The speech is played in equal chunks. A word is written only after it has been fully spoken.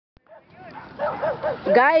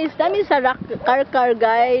Guys, dami sa carcar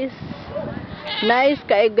guys. Nice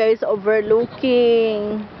kay guys,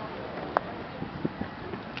 overlooking.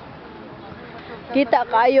 Kita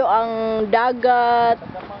kayo ang dagat.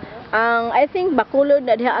 Ang I think Bacolod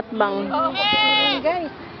na diha atbang.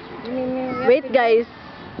 Guys. Wait guys.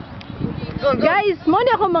 Guys, mo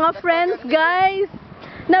ni ako mga friends guys.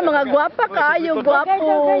 Na mga gwapa kayo,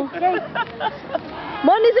 gwapo.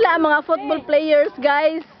 Mo ni sila ang mga football players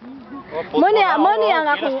guys. Mo ni ang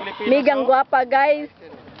akong migang gwapa guys.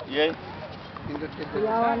 Yay.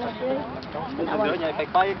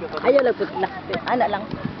 Ayaw lang put na. Ana lang.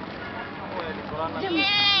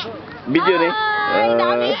 Video ni. Ay,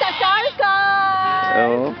 dami sa carcar.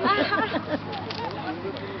 Oh.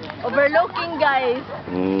 Overlooking guys.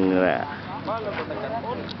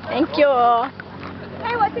 Thank you.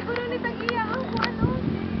 Ay, wa siguro ni tag-iya ako ano.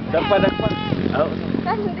 Dapat. Oh.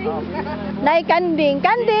 Kanding. Nay kanding.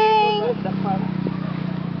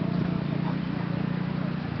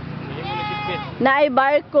 Naay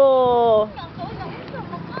barko.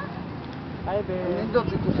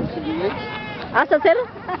 Asa sir?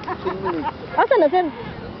 Asa na sir?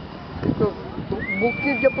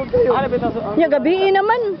 Bukid dyan po kayo. Nya gabi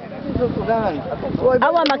naman.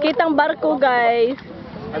 Awa makitang barko guys.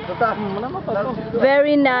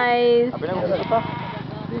 Very nice.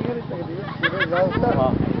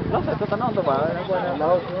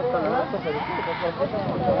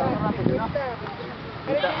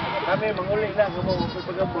 Kami manguli na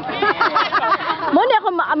gumugpagabog. Mo ni ako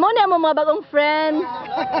mga bagong friends.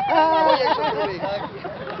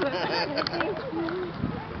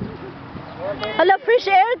 Hala, fresh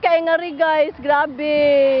air kay nga ri guys.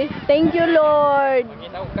 Grabe. Thank you Lord.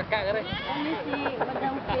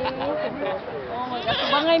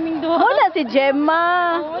 Bangay ming do. Muna si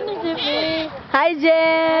Gemma. Ano si Faye? Hi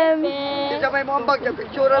Gem. Hindi may mga bag,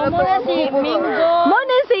 picture na to. Muna si Mingo.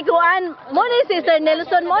 Muna si Kuan, muna si Sir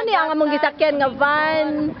Nelson, muna ang among gisakyan nga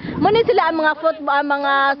van. Muna sila ang mga football,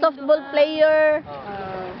 mga softball player.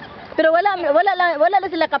 Pero wala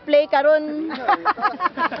lang sila ka-play karon.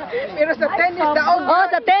 Pero sa tennis, daog. Oh,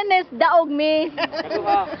 sa tennis daog mi.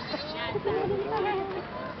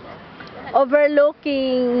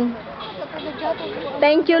 Overlooking.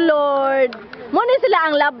 Thank you Lord. Muna sila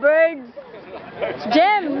ang lovebirds.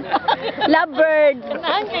 Gem. Lovebirds.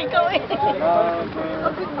 Naan kay ko eh.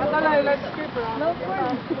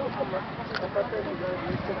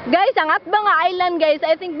 Guys, ang Atbang nga island guys,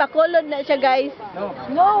 I think Bacolod na siya guys.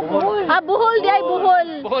 No, Bohol. Ah, Bohol di ay Bohol.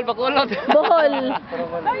 Bohol Bacolod. Bohol.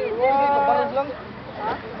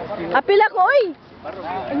 Apila ko oy.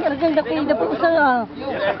 Ang argang dakil da po sa.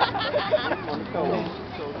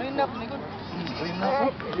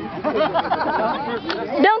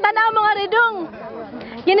 Dong tanaw mo nga ridong.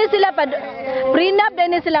 Kini sila pa prenup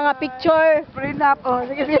din sila nga picture. Prenup. Oh,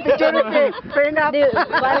 sige, picture na siya. Prenup. Di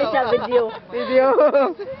bali siya video. Video.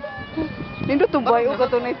 Nindo to boy o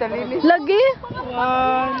kato na italinis. Lagi?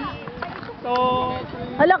 1,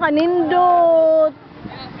 2, Hala ka nindot.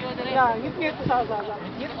 yeah, ngit sa.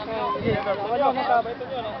 Ngit. Wala na ka ba ito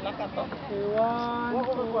niyo, nakato. 1, 2,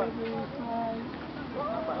 3.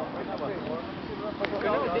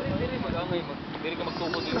 Dili ka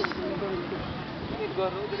magtubo dito.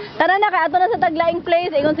 Tara na kay ato na sa taglaing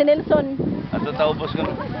place ingon si Nelson. Ato tao boss ka.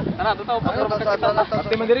 Tara, ato tao boss ka makakita.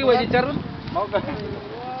 Ate mandiri wa di charon. Mao ka.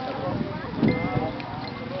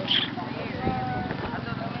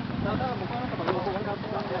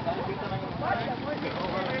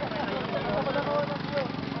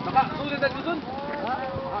 Baka sulit ang dudun.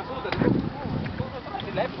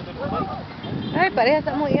 Sulit. Ay, pareha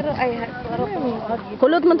sa mo iro. Ay, paro ko.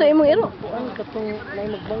 Kulot man to imong iro. Ang katong nay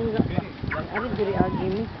magbangga. Ari diri agi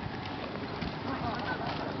ni.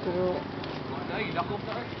 Pero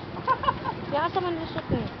ya sa man rusok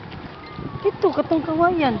ni. Kito katong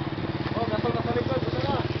kawayan. Oh, gasol ka sa likod.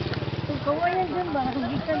 Katong kawayan dyan ba?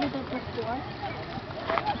 Gikan dito sa kuan.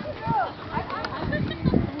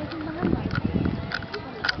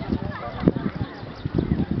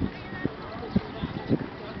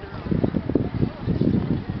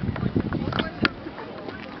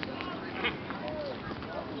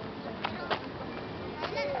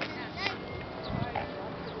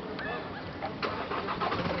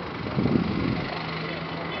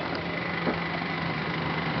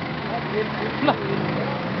 Lah.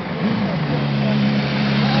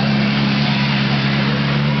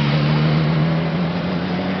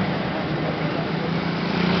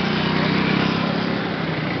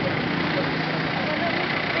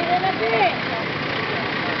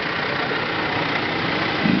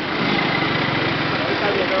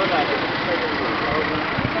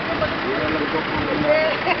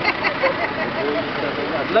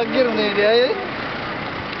 Lagir na hindi ay.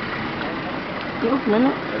 Iog na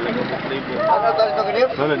no. Ano tayo sa kanil?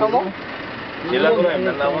 Kamu? Sila ko rin,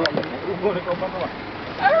 nalawa.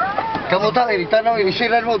 Kamutan, tanaw,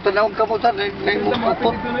 isilan mo, tanaw kamutan, na mo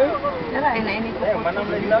kupot.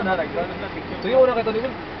 Tuyo na kayo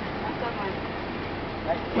dito.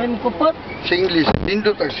 May kupot. Singli,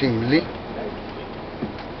 nindot ang singli.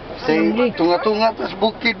 Say, tunga-tunga tas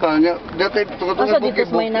bukid ba? Dati tunga-tunga Asa dito bukid.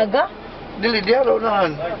 sa may naga? Dili, di araw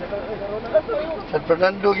nahan. San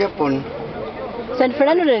Fernando yapon. San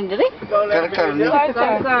Fernando rin diri? Carcar ni.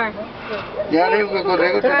 Carcar. Yari yung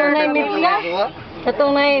kukurego sa Carcar na yung Mipla?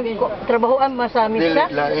 Katong na trabahoan masamit Dili, siya?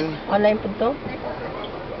 lain. Online po to?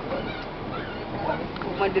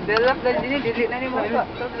 Ma-develop na din, dili na ni mo sa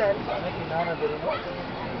tudlan.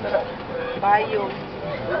 Bayo.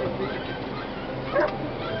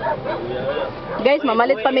 Guys,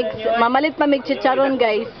 mamalit pa mig chicharon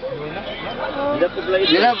guys.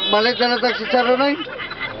 Dila, malit na natag si Charo na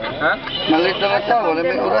Ha? Malit na nata, wala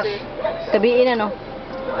may oras. Tabiin na no.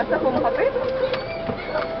 Asa ko makape?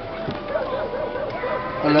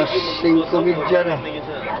 Alas 5:30 na.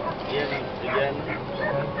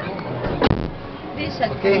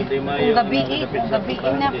 Okay. Kung gabi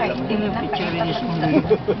na kay dili na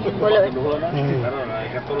Wala.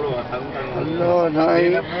 Hello,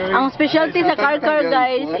 nai. Ang specialty sa carcar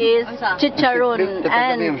guys is chicharon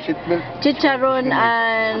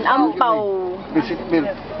and ampaw.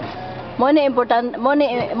 Seatbelt. Mo ni important, mo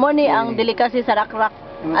ni ang delicacy sa rakrak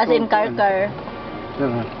as in carcar.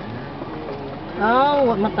 Ah,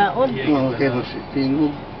 wag mataod. Okay, no, si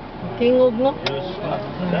Tingog. Tingog no.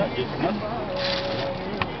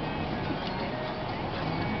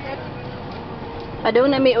 Adaw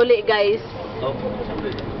na may uli guys.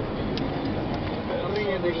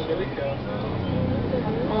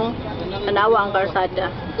 Oh, anawa ang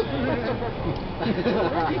karsada.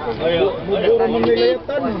 Buburo man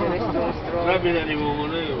nilayatan. Grabe na ni mo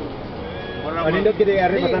muna yun. Nindot kita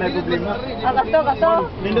yari, basta na problema. Kaso.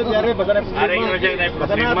 Nindot yari, basta na problema. Aring na dyan na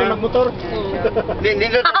Basta na natin magmotor.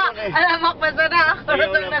 Nindot ako na eh. Alam mo pa sana ako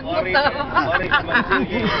nang nagbuta.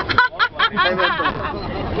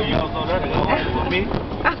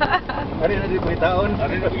 Ari na di po itaon.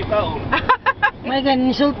 May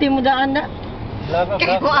ganin sulti mo daan na.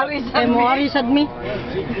 Kay mo Kay mo ari sad mi.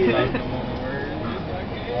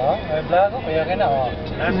 Ay blago, kaya ka na.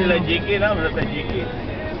 Sila Jiki na, wala tayo Jiki.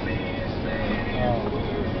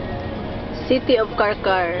 City of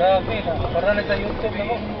Carcar. Grabe, para na sa YouTube na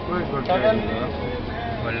mo.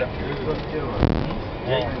 Wala.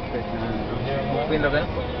 Open na ba?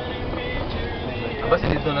 Aba, si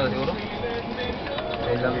dito na siguro?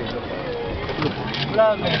 Ay lang ito.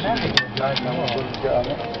 Vlog na. Vlog na mo.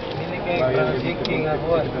 Dili kay Jiki nga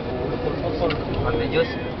buwan. Ate Diyos.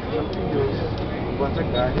 Buwan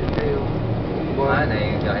kahit kayo. Ah, na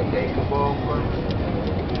yung kahit kayo.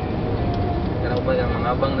 Kaya ko ba yung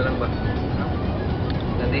mga abang na lang ba?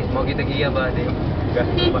 Hindi, mau kita giya ba?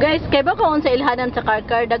 Guys, kay ba kung sa ilhanan sa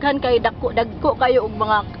Carcar, daghan kay dagko kayo og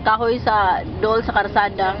mga kahoy sa dol sa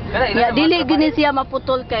karsada. Ya dili gini siya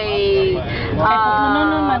maputol kay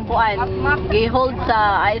kuan gihold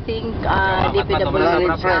sa I think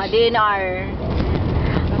DPWH DNR.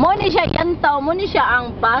 Mo ni siya yantaw, mo ni siya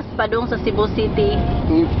ang bus padung sa Cebu City.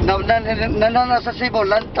 Na sa Cebu,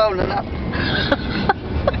 lantaw na na.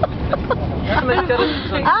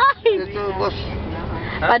 Ay! Ito, boss.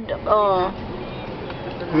 Oh.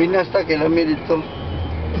 Winas ta, kailangan dito.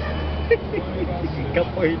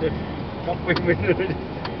 Kapoy na. Kapoy mo na.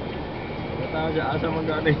 Matawag siya, asa man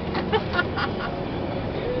gani.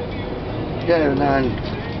 Yan, unahan.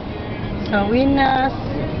 Sa Winas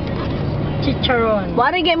Chicharon.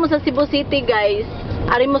 Wari gay mo sa Cebu City, guys.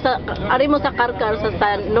 Ari mo sa Carcar sa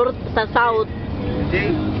north sa south.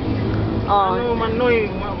 Hindi. Oh. Ano man noy,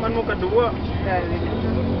 man mo kadua.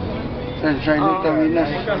 Sa ito Winas.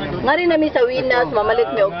 Ngari nami sa Winas, mamalit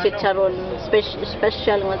mi og chicharon.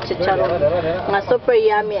 Special nga chicharon. Nga super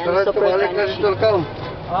yummy and Tara, super tumalik na crunchy. dito ka.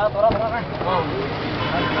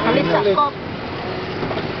 Halit sa kop.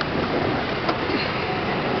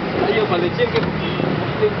 Ayaw, balitsin ka.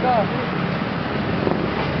 Balitsin ka.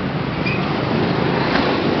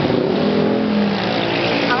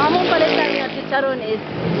 Ang among palitan nga chicharon is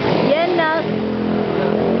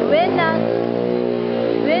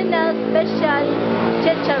Winas special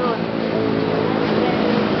chicharon.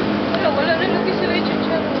 Wala na lagi sila yung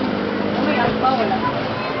chicharon. May alpa wala.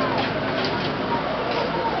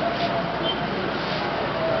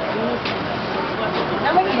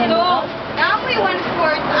 Naman ito. Naamoy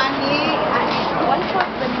 1/4 ani.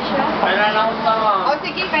 1/4 ba niya siya? Kaya na ako tama. O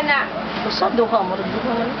sige ka na. Masado ka mo rin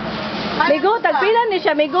man. Migo, tagpila ni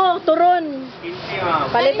siya, migo, turon.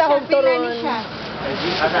 Palit akong turon.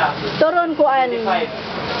 Turon kuan.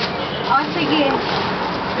 Oh, sige.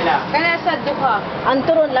 Kana sa duha. Ang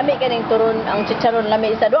turon lami kaning turon, ang chicharon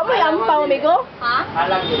lami isa. Duwa mo ampaw, migo? Ha?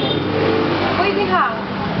 Pwede ha.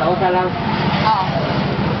 Tao ka lang. Oo.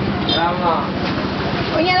 Tama.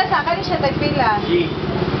 Unya na sa akin siya tagpila.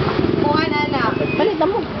 Kuha na na. Palit na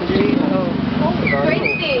mo.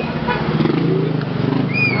 20.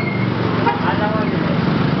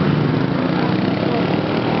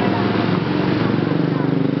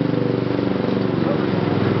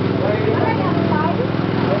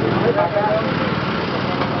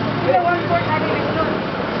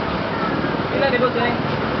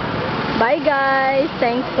 Bye guys.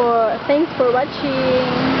 Thanks for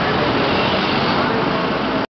watching.